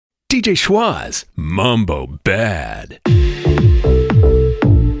DJ Schwaz, Mambo Bad.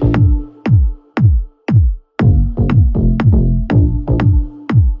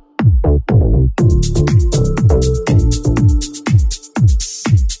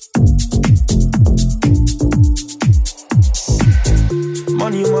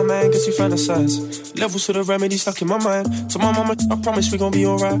 Money in my mind, guess we fantasize. Levels to the remedy stuck in my mind. To my mama, I promise we gon' be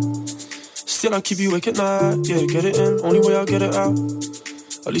alright. Still I keep you awake at night. Yeah, get it in, only way I'll get it out.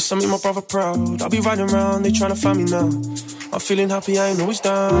 At least I make my brother proud. I'll be riding around, they tryna find me now. I'm feeling happy, I ain't always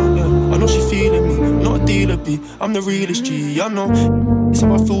down, yeah. I know she feeling me, not a dealer B. I'm the realest G, I know. It's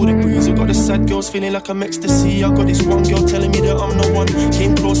how I feel the breeze. I got the sad girls feeling like I'm ecstasy. I got this one girl telling me that I'm the one.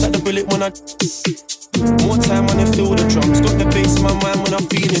 Came close like the bullet when I... More time when I feel the drums. Got the bass in my mind when I'm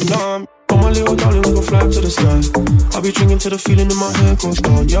feeling numb. Oh my little darling, we gon' fly up to the sky. I'll be drinking to the feeling in my head goes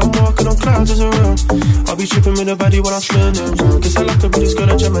down. Yeah, I'm walking on clouds as around. I'll be tripping with the body while I'm spinning. Guess I like the way this girl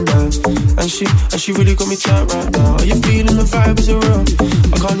a Gemini. And she really got me tight right now. Are you feeling the vibe is around?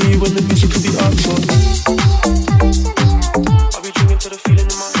 I can't hear you when the music could be up, so I'll be drinking to the feeling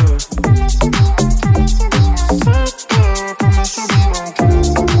in my head.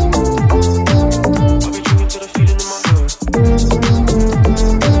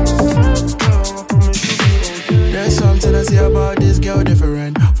 About this girl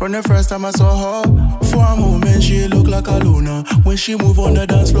different. From the first time I saw her, for a moment she looked like a Luna. When she move on the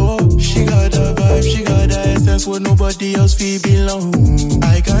dance floor, she got the vibe, she got the essence where nobody else feel belong.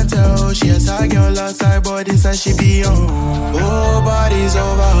 I can tell she a side girl outside, but this how she be on. Oh, body's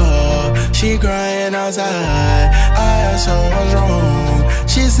over her, she crying outside. I asked her what's wrong,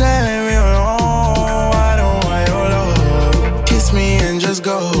 she's telling me alone. I don't want your love, kiss me and just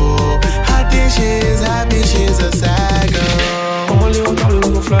go. I think she's happy, she's a sad girl. Oh my little darling, we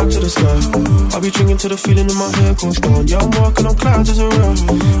gon' fly to the sky. I'll be drinking to the feeling in my head goes down. Yeah, I'm walking on clouds as around.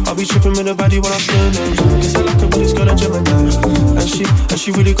 I'll be tripping with the body while I'm spinning. Guess I like the way this girl a Gemini. And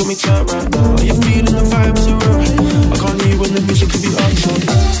she really got me tight right now. Are you feeling the vibe is around? I can't hear you when the music could be up, so I'll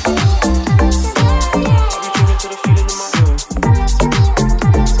be drinking to the feeling in my head.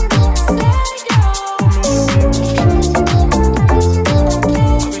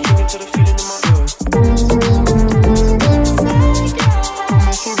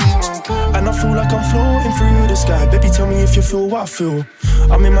 Floating through the sky, baby, tell me if you feel what I feel.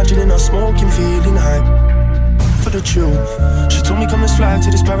 I'm imagining us smoking, feeling high for the chill. She told me come and fly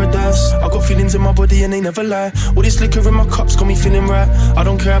to this paradise. I got feelings in my body and they never lie. All this liquor in my cups got me feeling right. I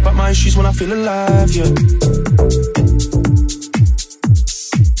don't care about my issues when I feel alive, yeah.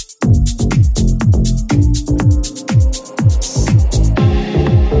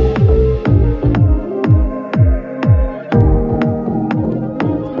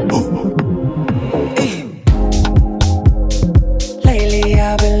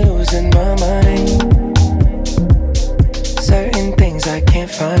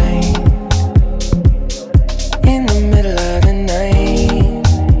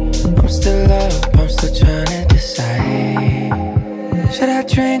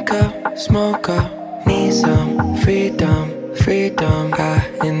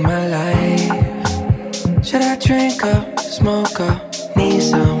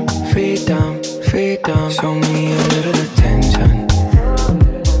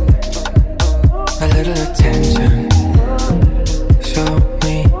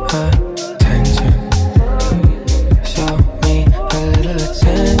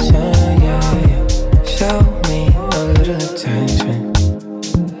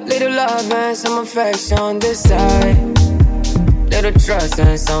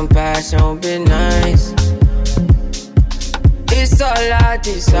 Some passion be nice. It's all I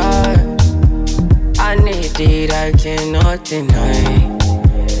desire. I need it, I cannot deny.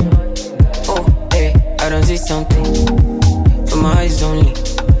 Oh, hey, I don't see something from my eyes only.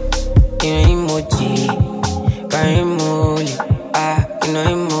 You know emoji, got emoji. You know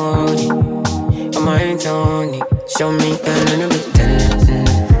emoji. On my hands only. Show me a little bit dancing,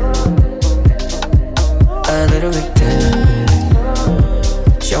 a little bit dancing.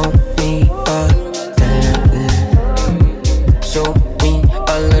 Show me a show me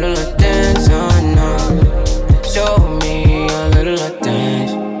a little attention now. Show me a little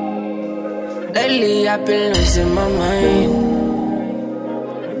attention. Lately I've been losing my mind,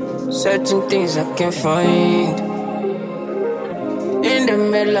 searching things I can't find. In the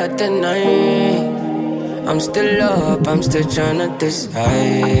middle of the night, I'm still up, I'm still trying to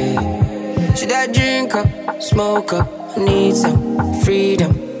decide. Should I drink up, smoke up? I need some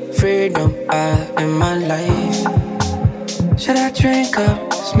freedom in my life. Should I drink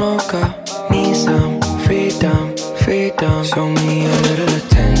up, smoke up? Need some freedom. Show me a little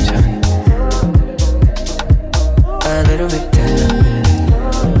attention.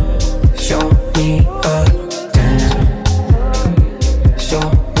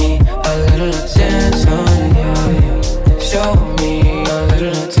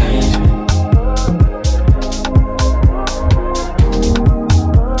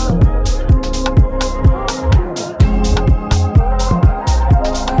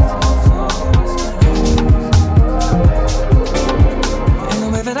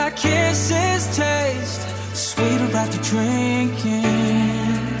 that our kisses taste sweeter after drinking,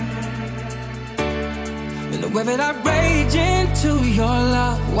 and the way that I rage into your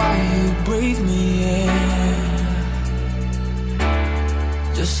love while you breathe me in,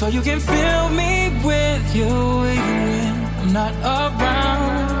 just so you can fill me with you even when I'm not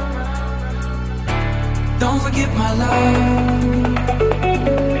around. Don't forget my love.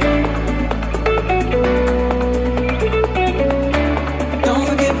 Don't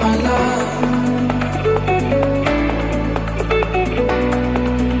forget my love.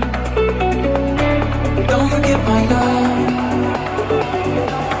 Don't forget my love.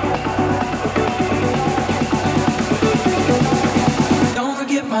 Don't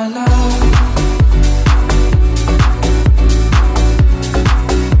forget my love.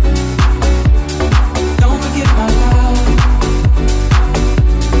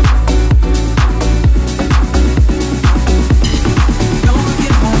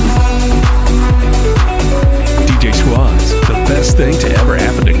 Best thing to ever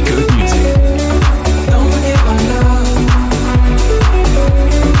happen to good music. Don't forget my love.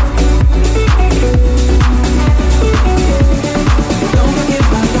 Don't forget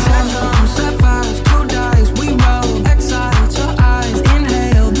my love. Sapphires, two dice, we roll. Excite your eyes,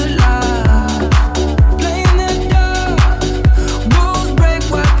 inhale the light. Playing the dark, rules break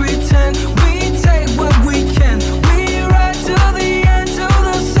what pretend. We take what we can. We ride till the end, till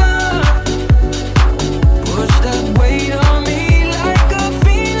the sun. Push that weight on me.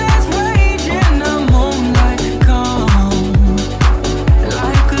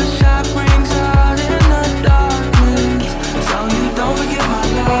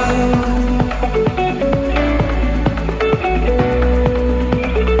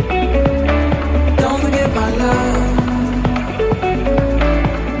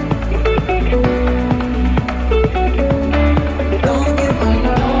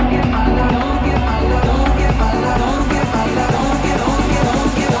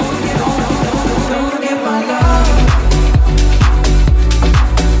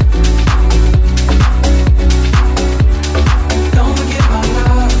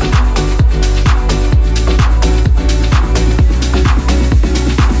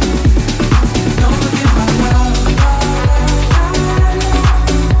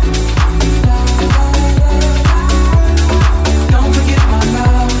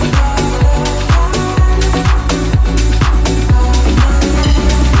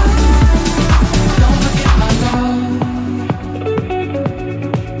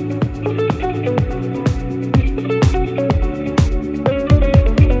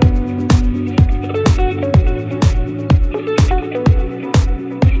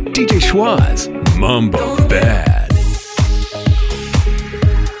 DJ Schwaz, Mambo Bad.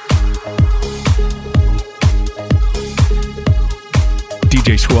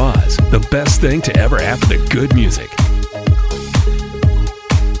 DJ Schwaz, the best thing to ever happen to good music.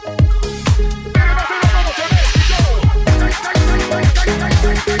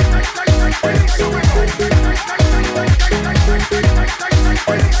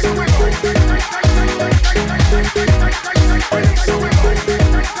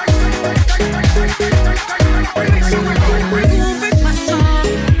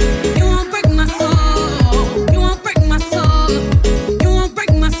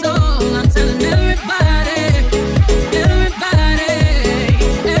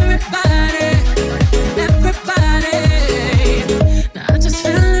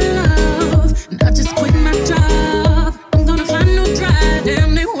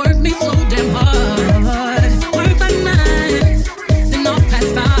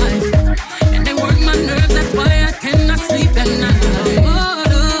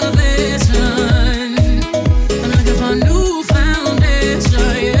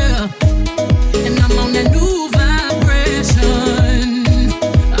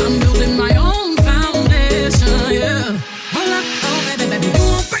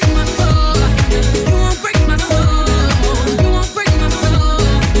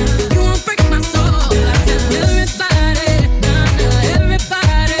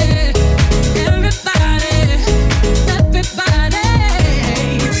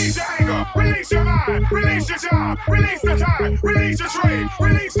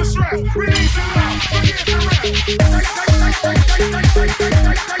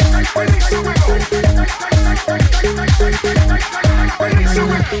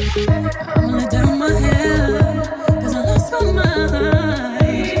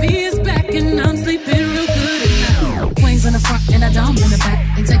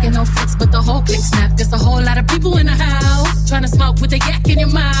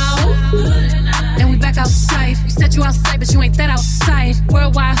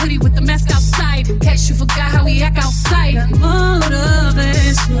 Worldwide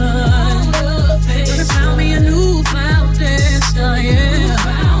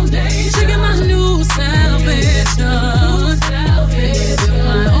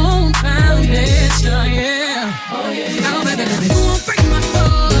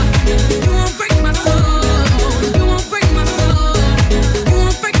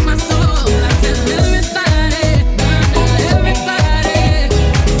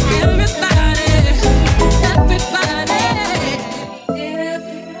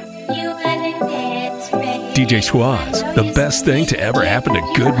DJ Schwaz, the best thing to ever happen to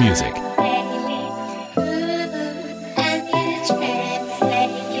good music.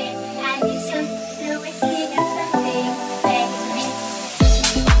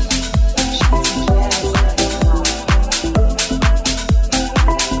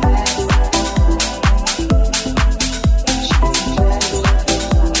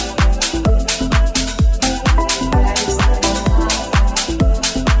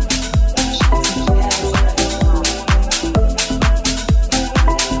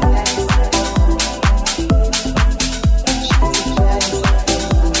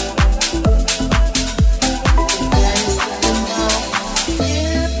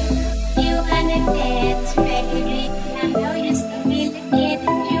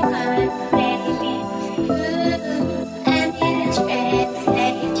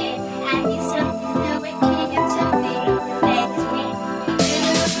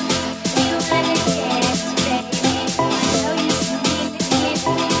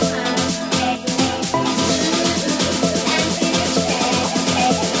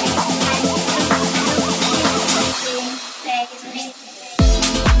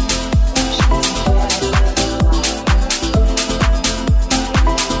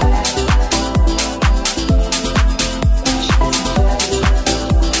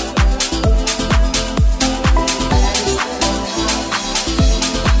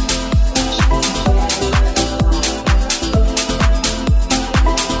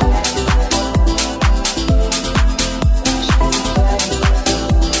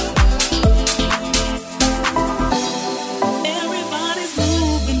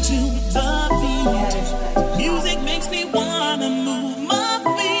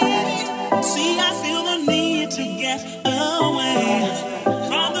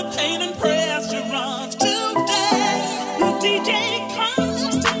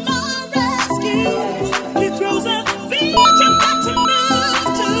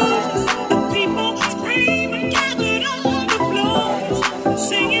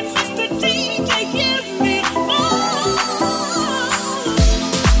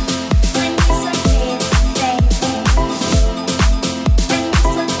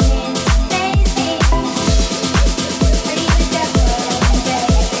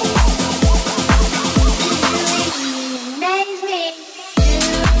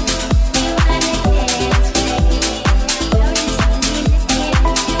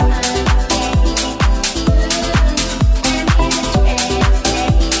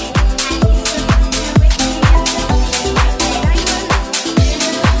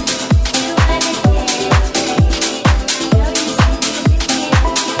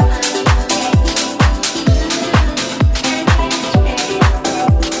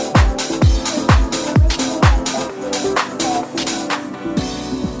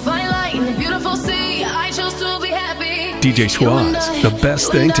 DJ Schwaz, the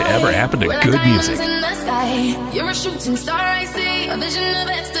best thing to ever happen to good music. You're a shooting star, I see a vision of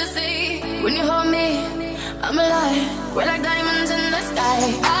ecstasy. When you hold me, I'm alive. We're like diamonds in the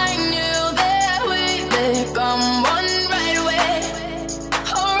sky. I knew that we'd become one right away.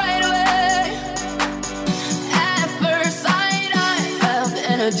 Oh, right away. At first sight, I felt the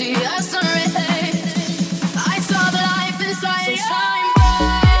energy of sun rays. I saw the life inside you. Shine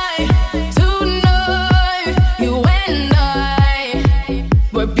bright tonight, you and I.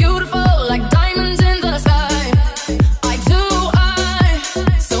 We're beautiful like diamonds in the sky. Eye to eye,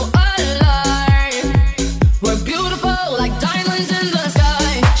 so alive. We're beautiful like diamonds in the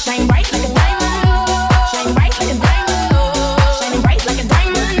sky. Shine bright like a diamond. Shine bright like a diamond. Shining bright like a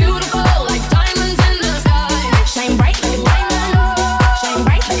diamond. Beautiful like diamonds in the sky. Shine bright like a diamond. Shine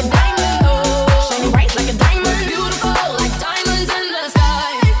bright like a diamond.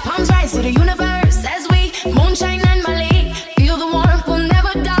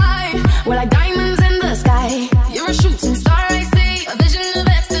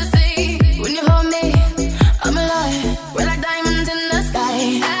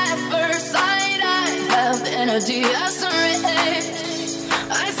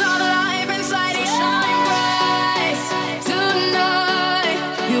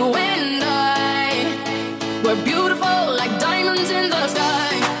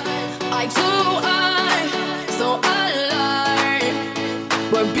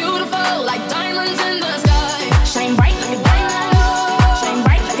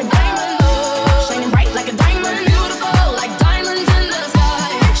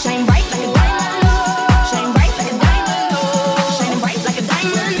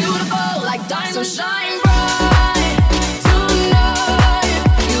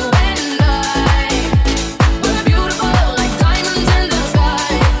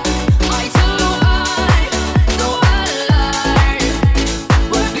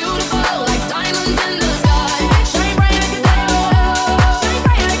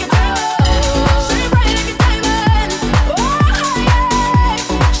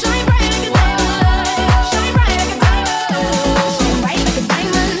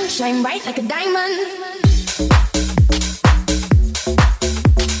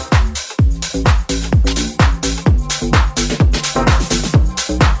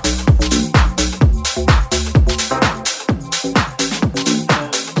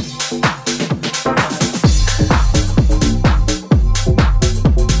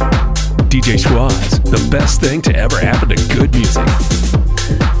 DJ Schwaz, the best thing to ever happen to good music.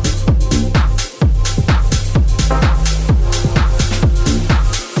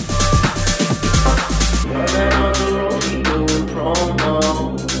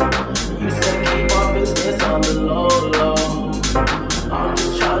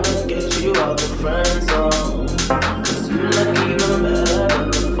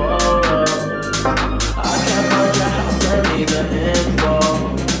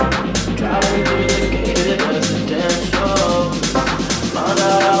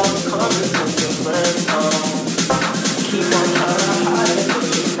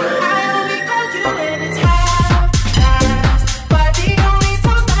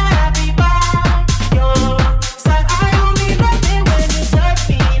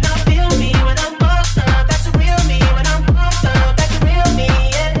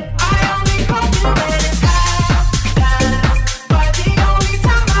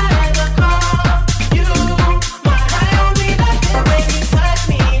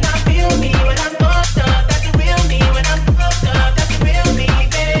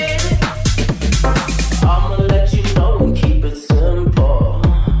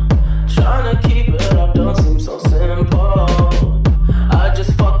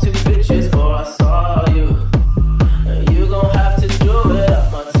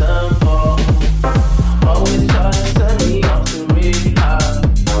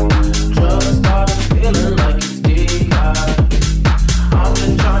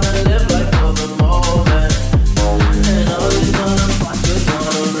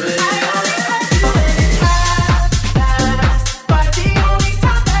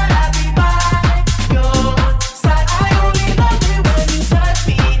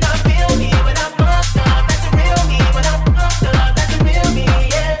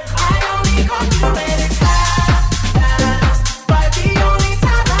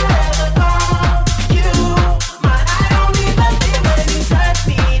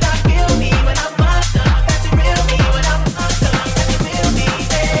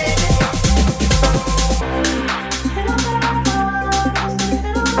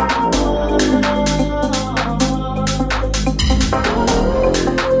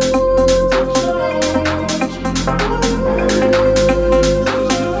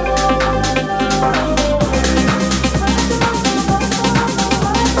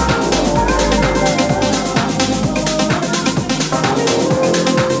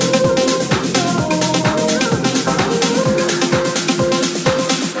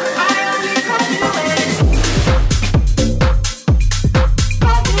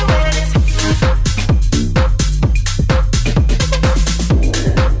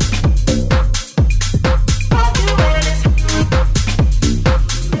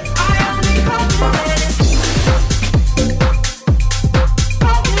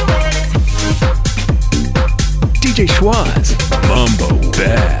 DJ Schwaz, Mambo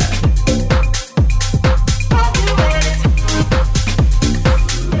Bad.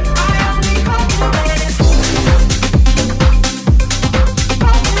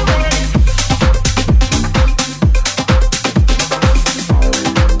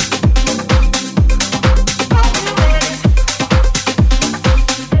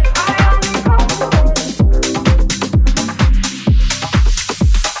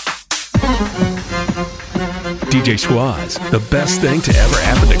 DJ Schwaz, the best thing to ever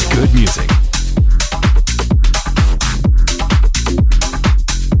happen to good music.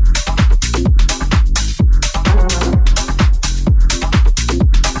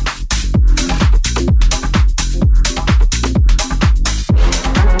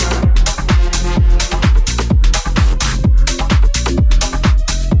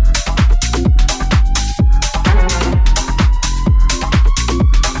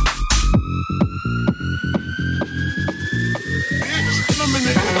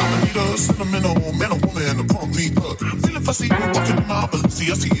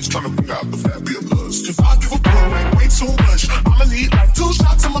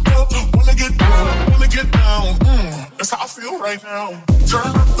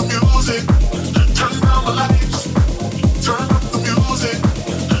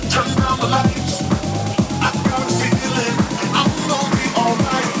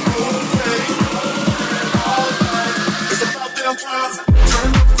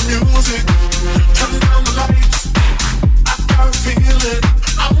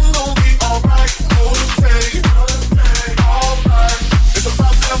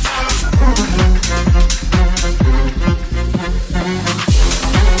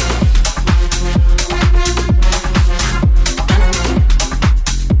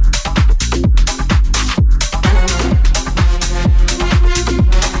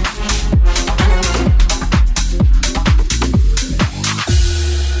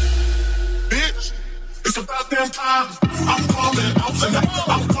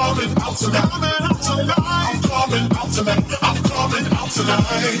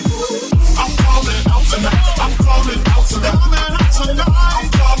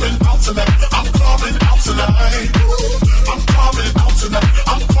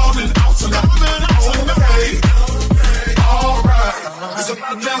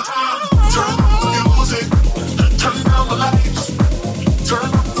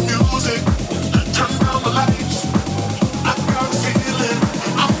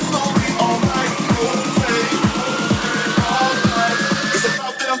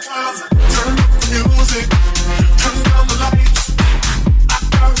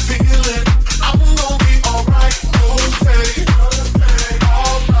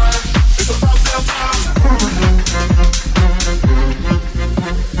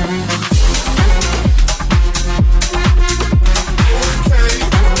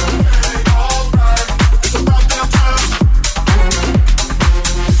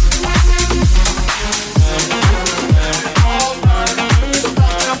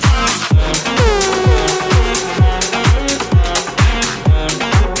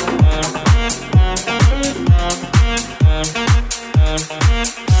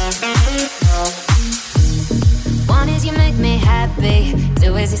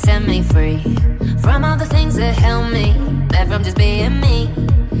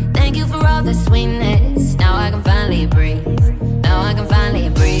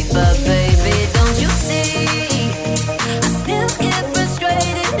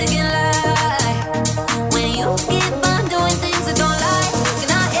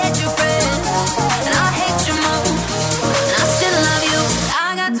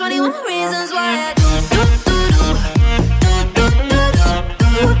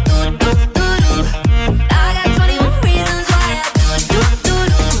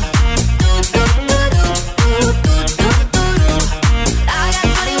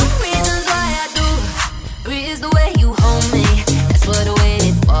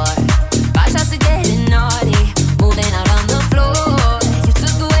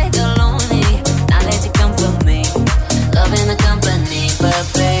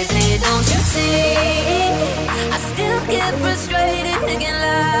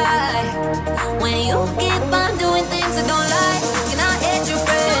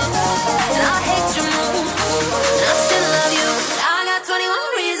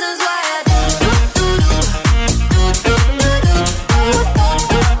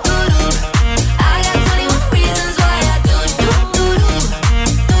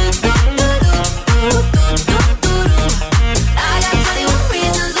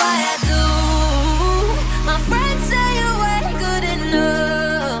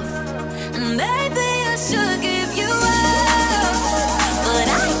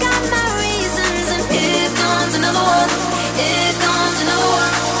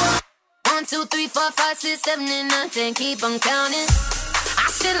 Keep on counting. I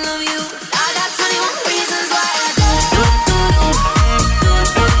still love you. I got 21 reasons why I do.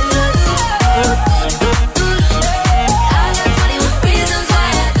 I got 21 reasons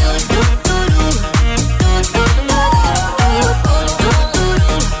why I do.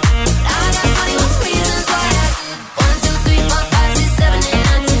 I got 21 reasons why I do. 1, 2, 3, 4, 5, 6, 7, and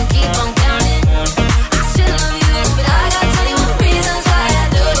 9, 10. Keep on counting. I still love you, but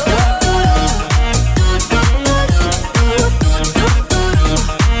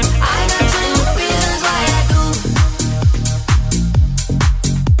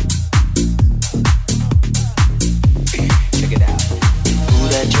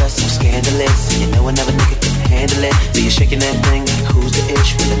got 21 reasons why I do. Shaking that thing like who's the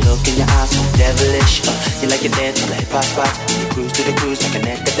ish? With a look in your eyes so devilish. You like your dance on the hip hop spot. You cruise to the cruise like an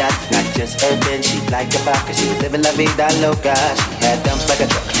anchor dot. Not just urban, she liked the vibe, cause she was living la vida loca. She had dumps like a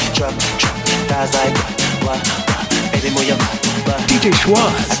truck. Thighs like what? Baby, move your butt. DJ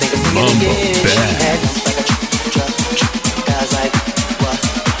Schwaz, I think I'm singing again. She had dumps like a truck. Thighs like what?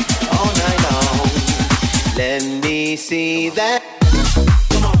 All night long. Let me see that.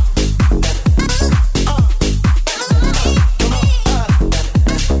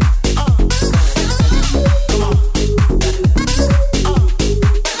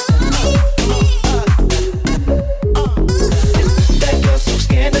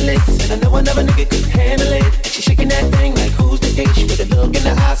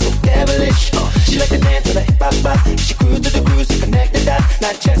 She cruised to the cruise to connect the dots.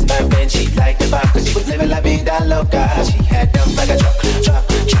 Not just urban, she liked the vibe, cause she was living la vida loca. She had dumps like a truck.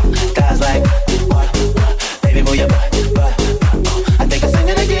 Guys like, what? Baby, move your butt. I think I'm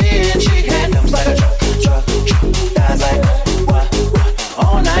singing again. She had dumps like a truck. Guys like, what?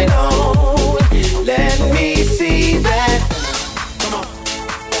 All night long. Let me see that. Come on.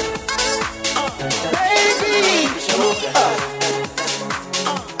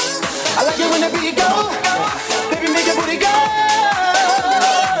 when the beat go, baby, make your booty go.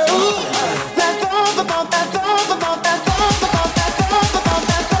 That's all about, that's all about, that's all about, that's all about,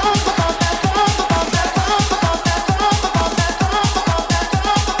 that's all about, that's all about, that's all about, that's all about, that's all about, that's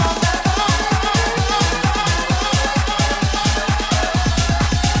all about, that's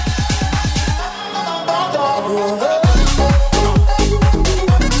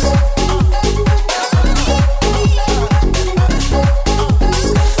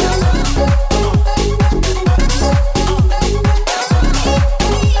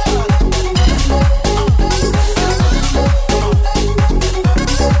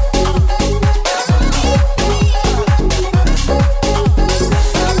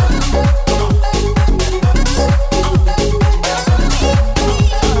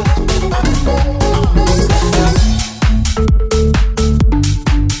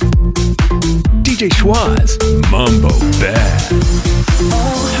DJ Schwaz, Mambo Bad.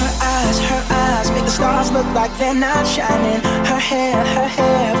 Oh, her eyes make the stars look like they're not shining. Her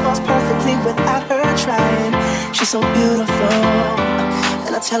hair falls perfectly without her trying. She's so beautiful,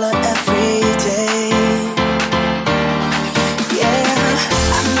 and I tell her every day.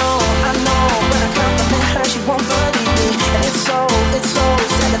 Yeah, I know, when I compliment her, she won't believe me. And it's so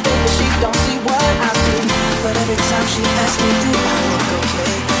sad to think that she don't see what I see. But every time she asks me, do I look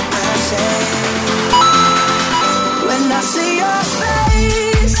okay? I say, when I see your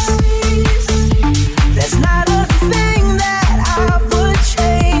face, there's not a thing that I would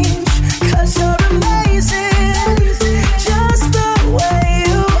change. 'Cause you're amazing, just the way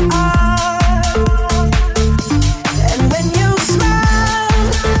you are. And when you smile,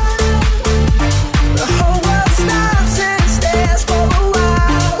 the whole world stops and stares for a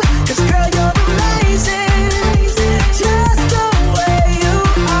while. 'Cause girl, you're amazing, just the way you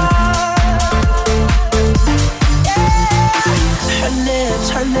are.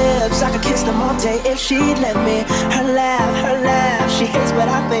 Her lips, I could kiss them all day if she'd let me. Her laugh, she hates but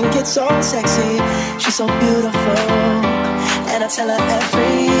I think it's so sexy. She's so beautiful, and I tell her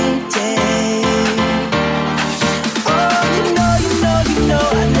every day. Oh, you know,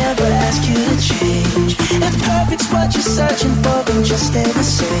 I never ask you to change. If perfect's what you're searching for, then just stay the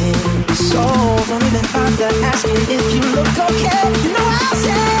same. So don't even bother asking if you look okay. You know I'll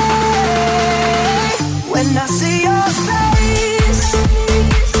say, when I see your face,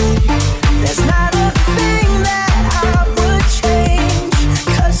 there's not a thing that I would change.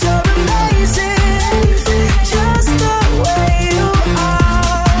 'Cause you're amazing, just the way you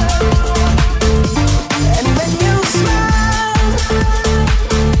are. And when you smile,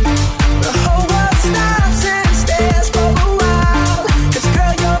 the whole world stops and stares for a while. 'Cause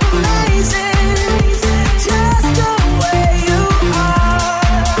girl, you're amazing, just the way you are.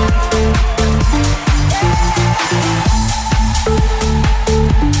 Yeah.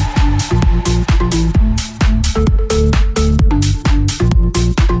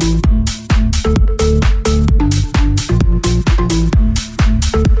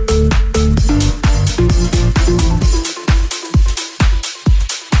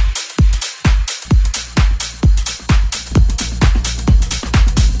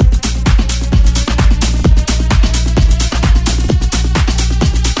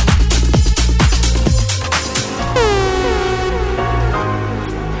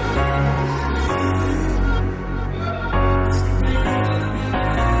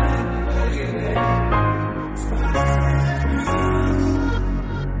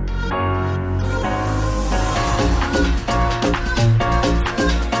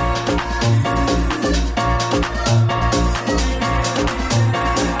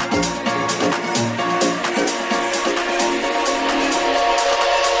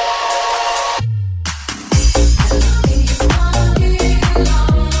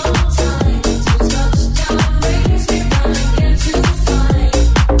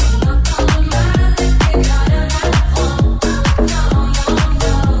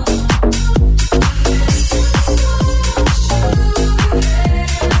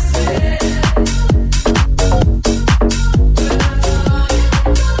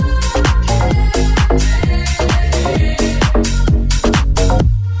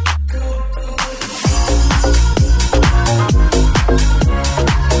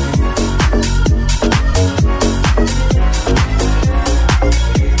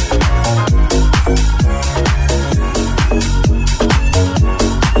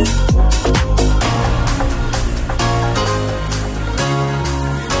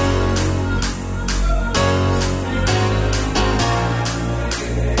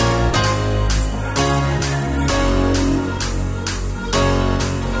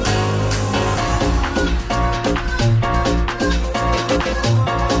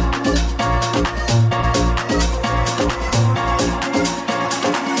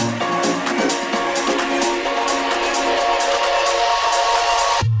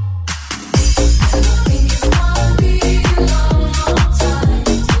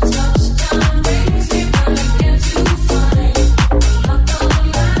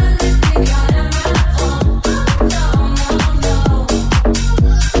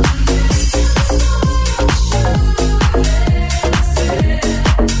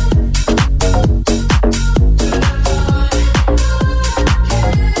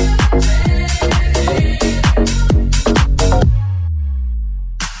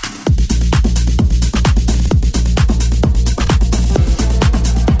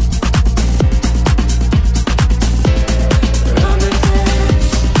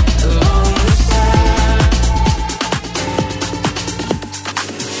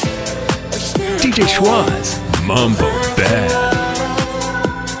 Schwaz, Mambo Bad.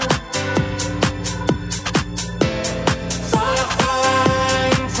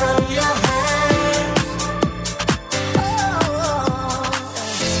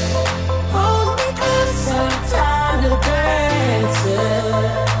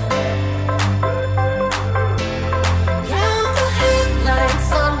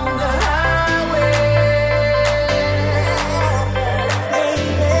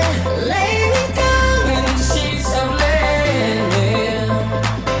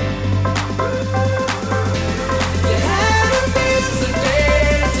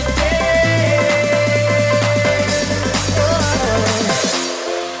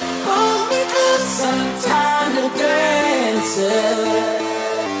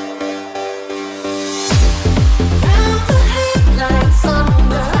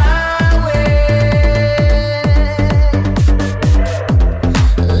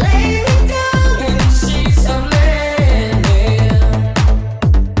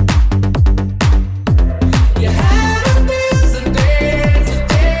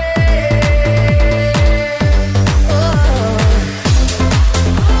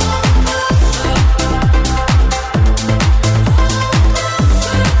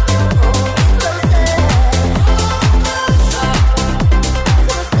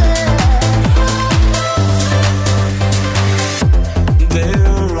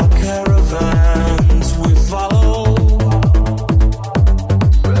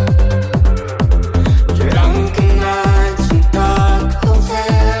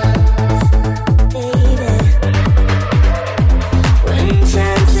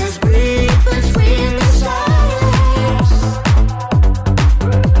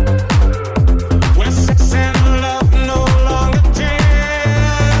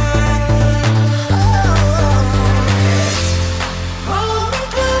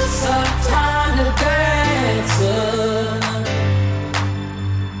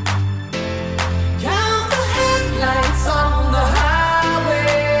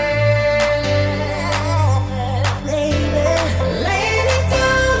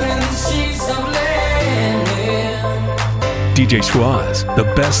 DJ Schwaz, the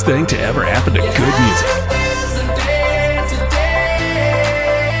best thing to ever happen to good music.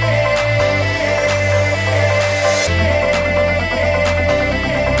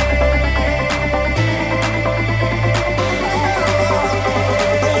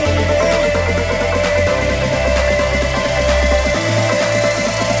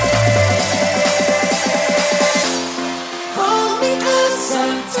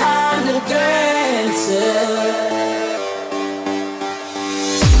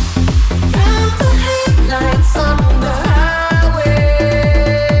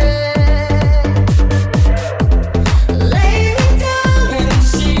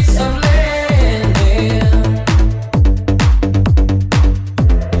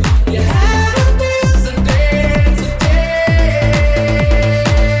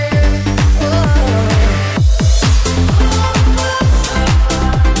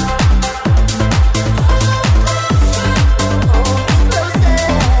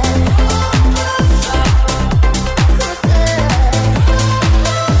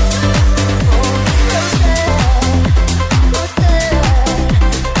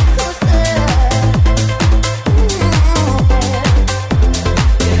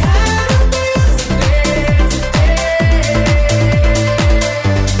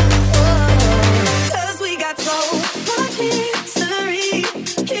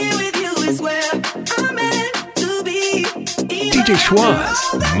 DJ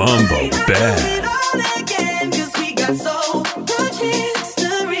Schwaz, Mambo Bad.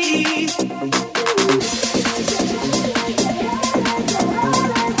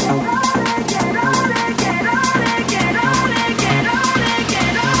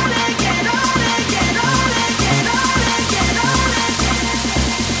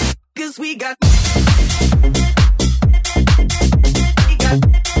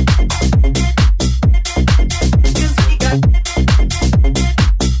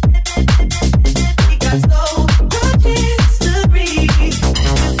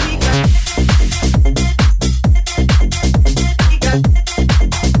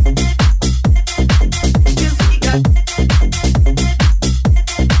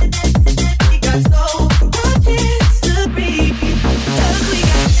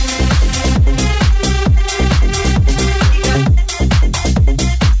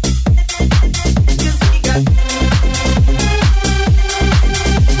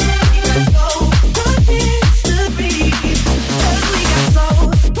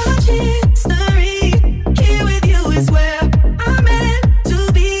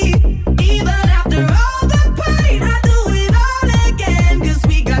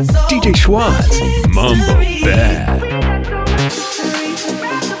 DJ Schwaz, Mambo Bad.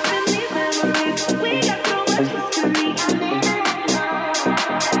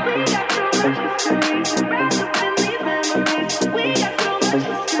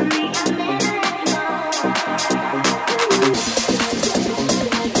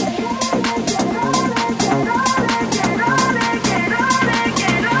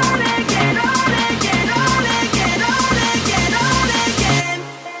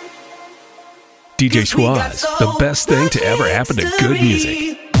 DJ Schwaz, the best thing to ever happen to good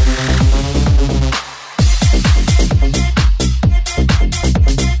music.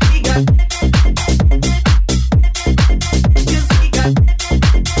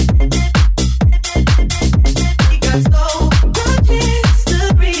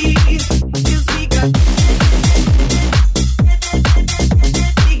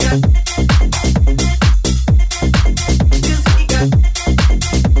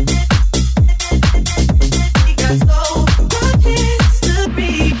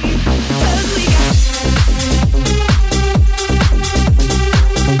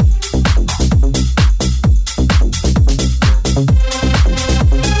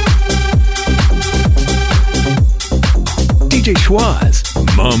 DJ Schwaz,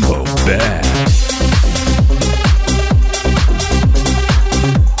 Mambo Bad.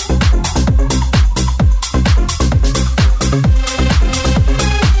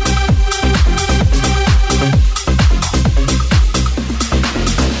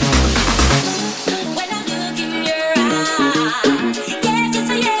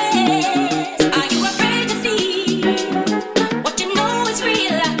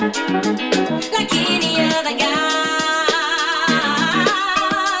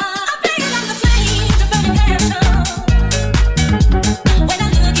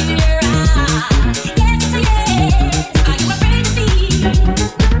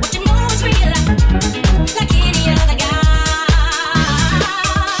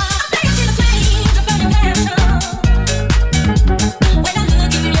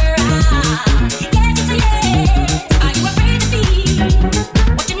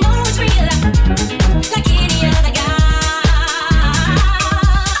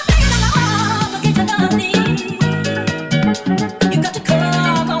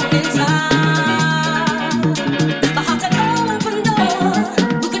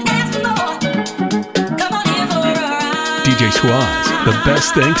 DJ Schwaz, the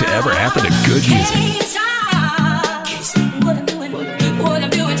best thing to ever happen to good music.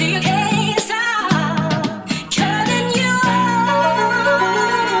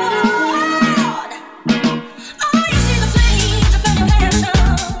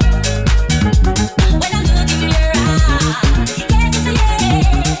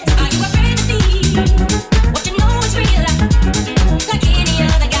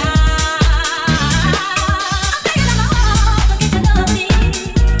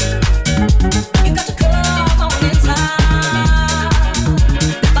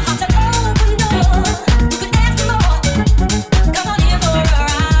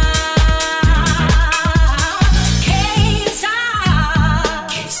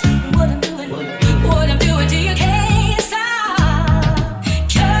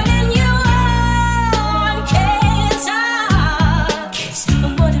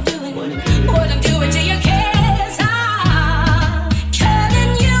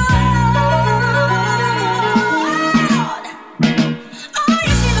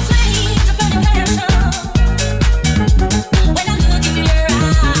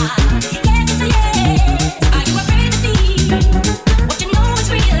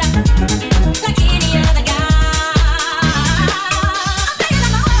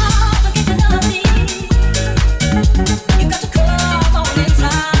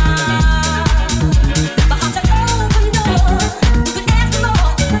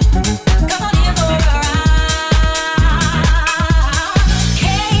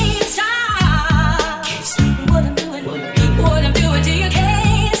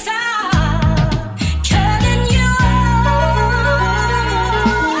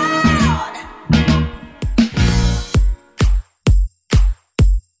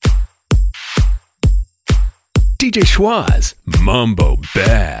 DJ Schwaz, Mambo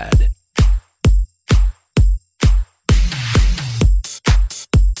Bad.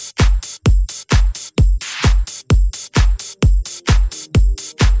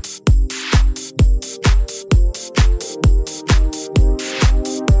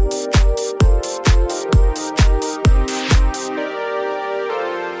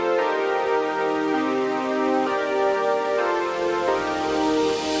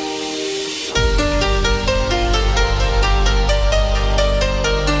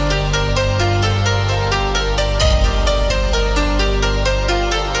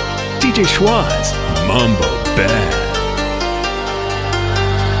 DJ Schwaz, Mambo Bad.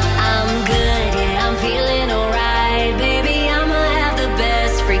 I'm good, yeah, I'm feeling alright. Baby, I'ma have the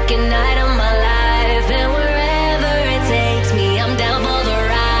best freaking night of my life. And wherever it takes me, I'm down for the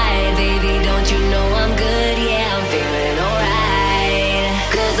ride. Baby, don't you know I'm good, yeah, I'm feeling alright.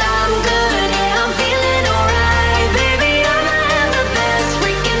 'Cause I'm good, yeah, I'm feeling alright. Baby, I'ma have the best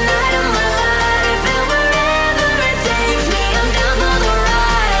freaking night of my life. And wherever it takes me, I'm down for the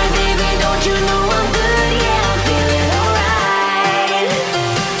ride. Baby, don't you know I'm good, yeah, I'm feeling alright.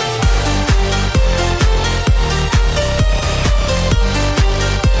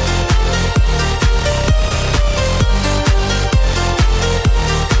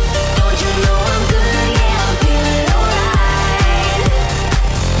 Don't you know I'm good, yeah, I'm feeling alright.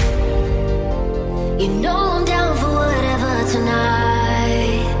 You know I'm down for whatever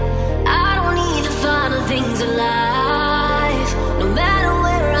tonight. I don't need the finer things in life. No matter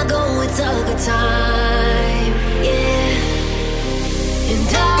where I go, it's a good time, yeah. And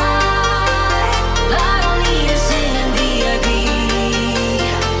I don't need to sit in VIP.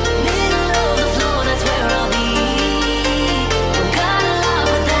 Middle of the floor, that's where I'll be. Don't got a lot,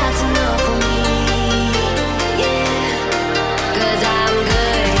 but that's enough for me, yeah. 'Cause I'm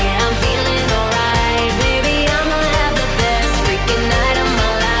good, yeah, I'm feeling alright. Baby, I'ma have the best freaking night of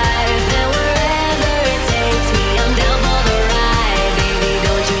my life. And wherever it takes me, I'm down for the ride. Baby,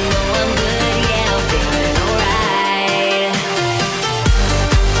 don't you know I'm good, yeah, I'm feeling alright.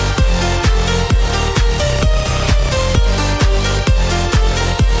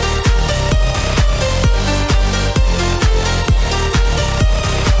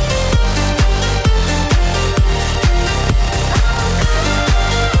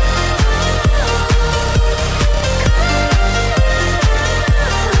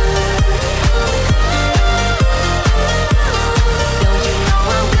 Don't you know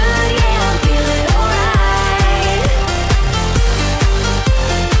I'm good, yeah, I'm feeling alright.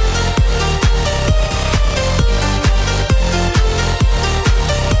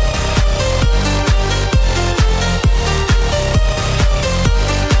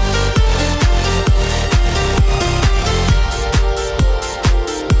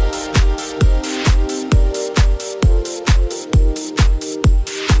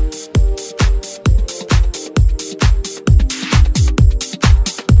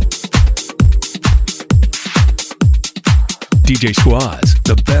 DJ Schwaz,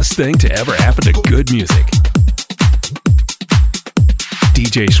 the best thing to ever happen to good music.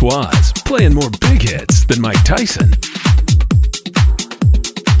 DJ Schwaz, playing more big hits than Mike Tyson.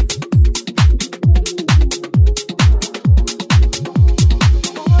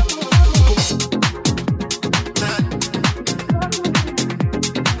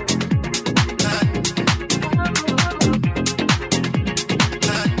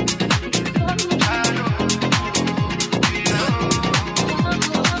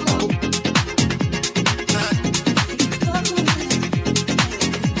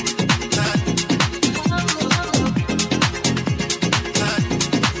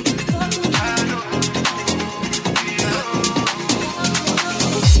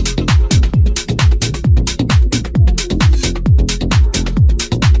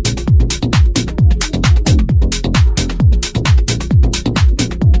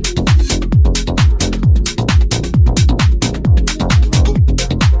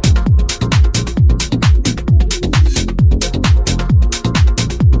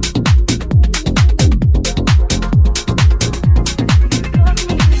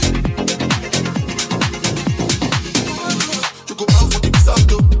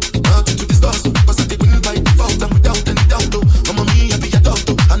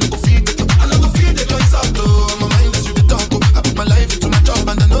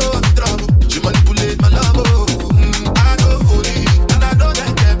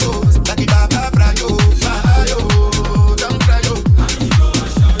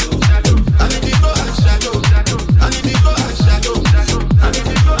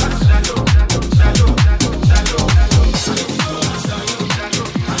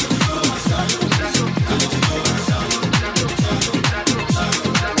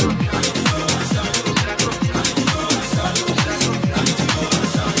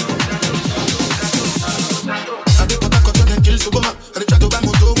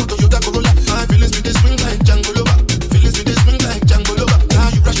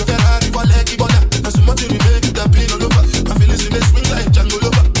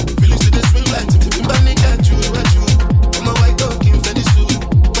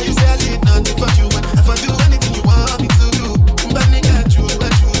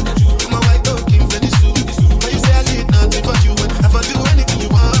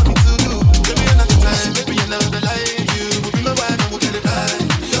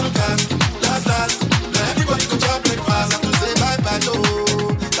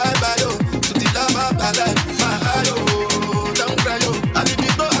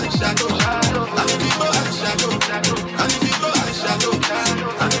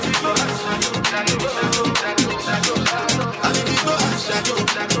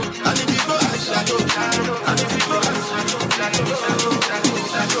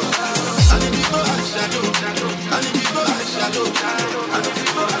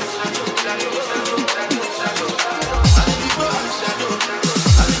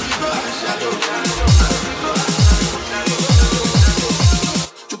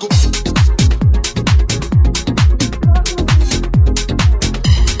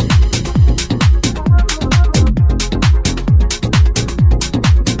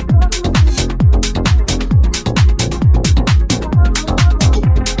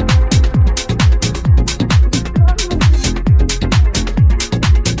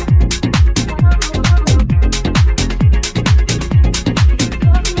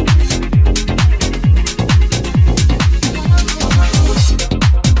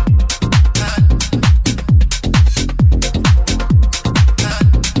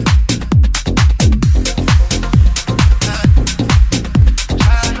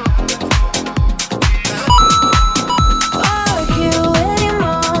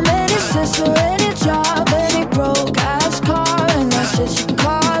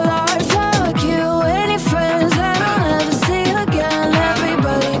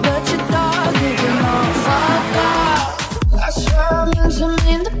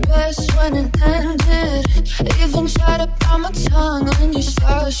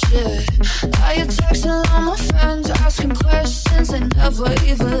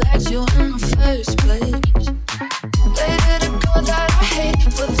 liked you in the first place. Dated a girl that I hate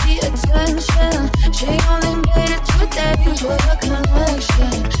for the attention. She only made it 2 days with a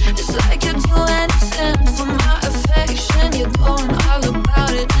connection. It's like you'd do anything for my affection. You're going all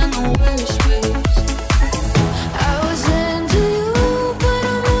about it in the worst ways. I was into you, but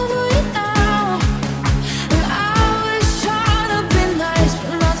I'm over it now. And I was trying to be nice,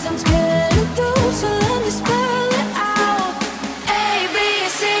 but nothing's getting through. So let me spell it out. A, B,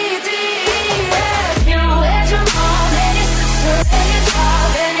 C, D, E, F. You had your mom and your sister and your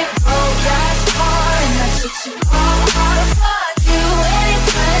dog and your broke ass car, and I took you all out of fuck you. Any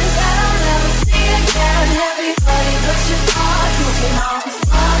friends that I'll never see again. Everybody but your dog, you came out with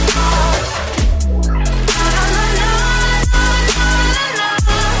fun cars.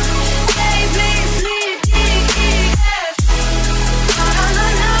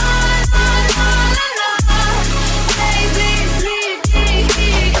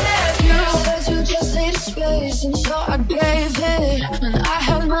 And so I gave it, and I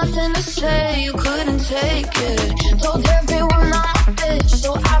had nothing to say. You couldn't take it. Told everyone I'm a bitch,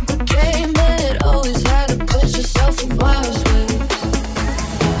 so I became it. Always had to put yourself above space.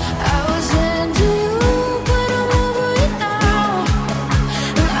 I was into you, but I'm over it now.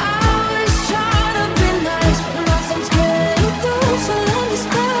 And I was trying to be nice, but nothing's getting through. So let me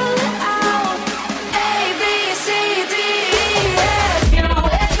spell it out. A, B, C, D, E, F. You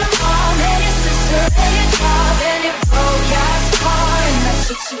had your mom and your sister and your dog and your broke ass car, and I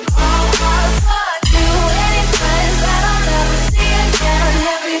took you all out of fuck you. Any friends that I'll never see again.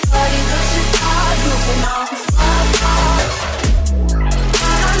 Everybody but your dog, you came out with fun cars.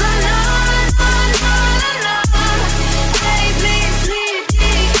 A, B, C, D,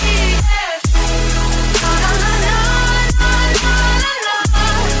 E, F.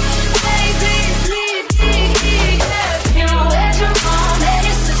 A, B, C, D, E, F. You had your mom and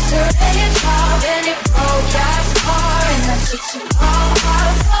your sister and your dog and your broke ass car, and I took you all out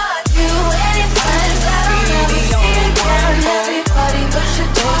of fuck you. Any friends that I'll never see again. Everybody but your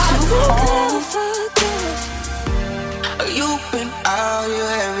dog, you never forget. You've been out, you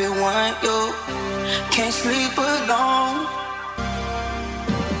everyone, you can't sleep alone.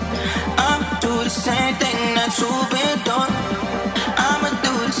 I'ma do the same thing that you've been doing. I'ma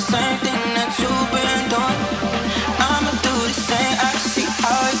do the same thing that you've been doing. I'ma do the same, I see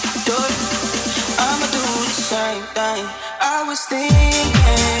how you do it. I'ma do the same thing. I was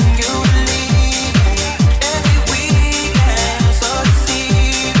thinking you were leaving every weekend, so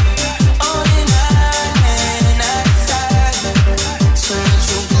deceiving. Only lying outside to let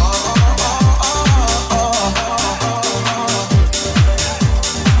you go.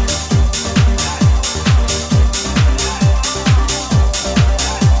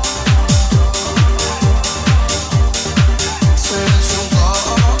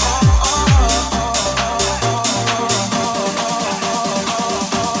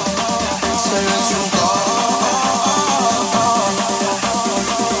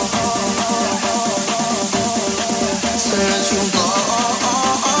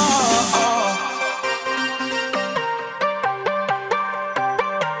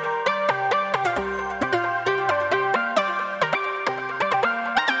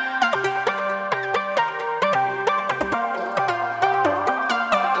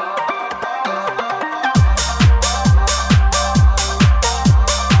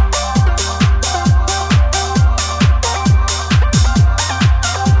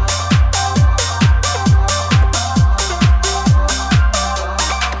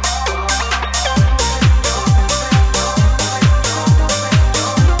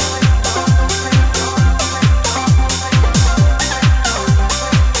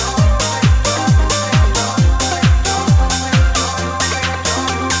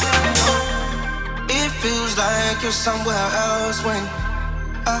 Somewhere else when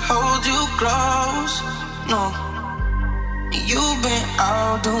I hold you close. No, you've been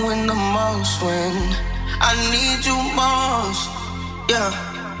out doing the most when I need you most. Yeah,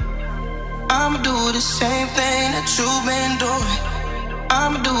 I'ma do the same thing that you've been doing.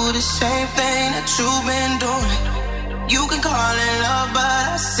 I'ma do the same thing that you've been doing. You can call it love, but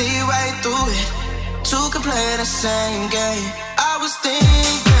I see right through it. Two can play the same game. I was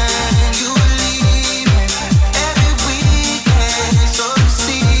thinking you were leaving every weekend, so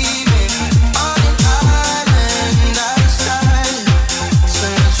deceiving. On an island outside, so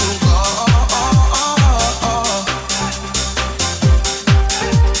let you go.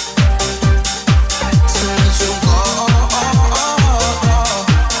 So let you go.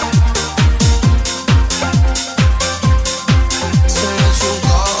 So let you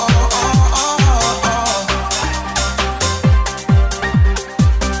go.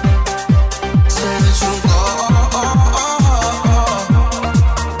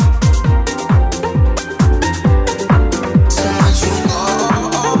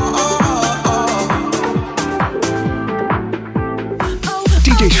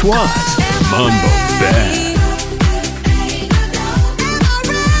 DJ Schwaz, Mambo Bad.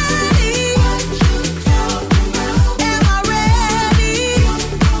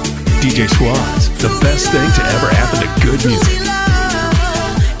 DJ Schwaz, the best thing to ever happen to good music.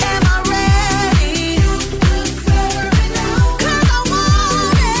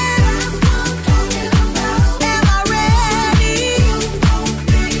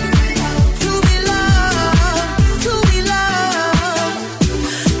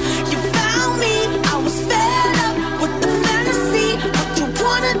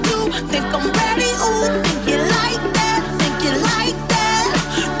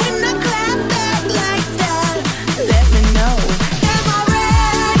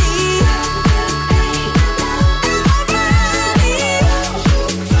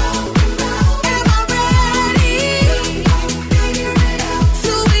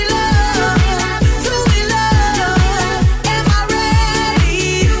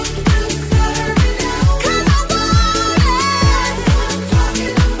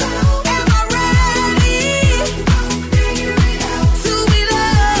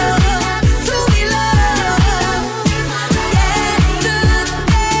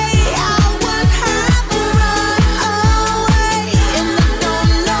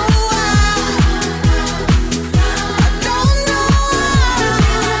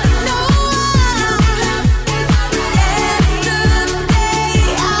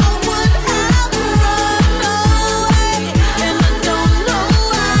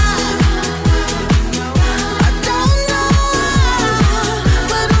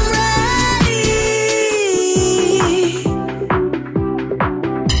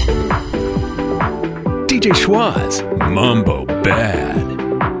 DJ Schwaz, Mambo Bad.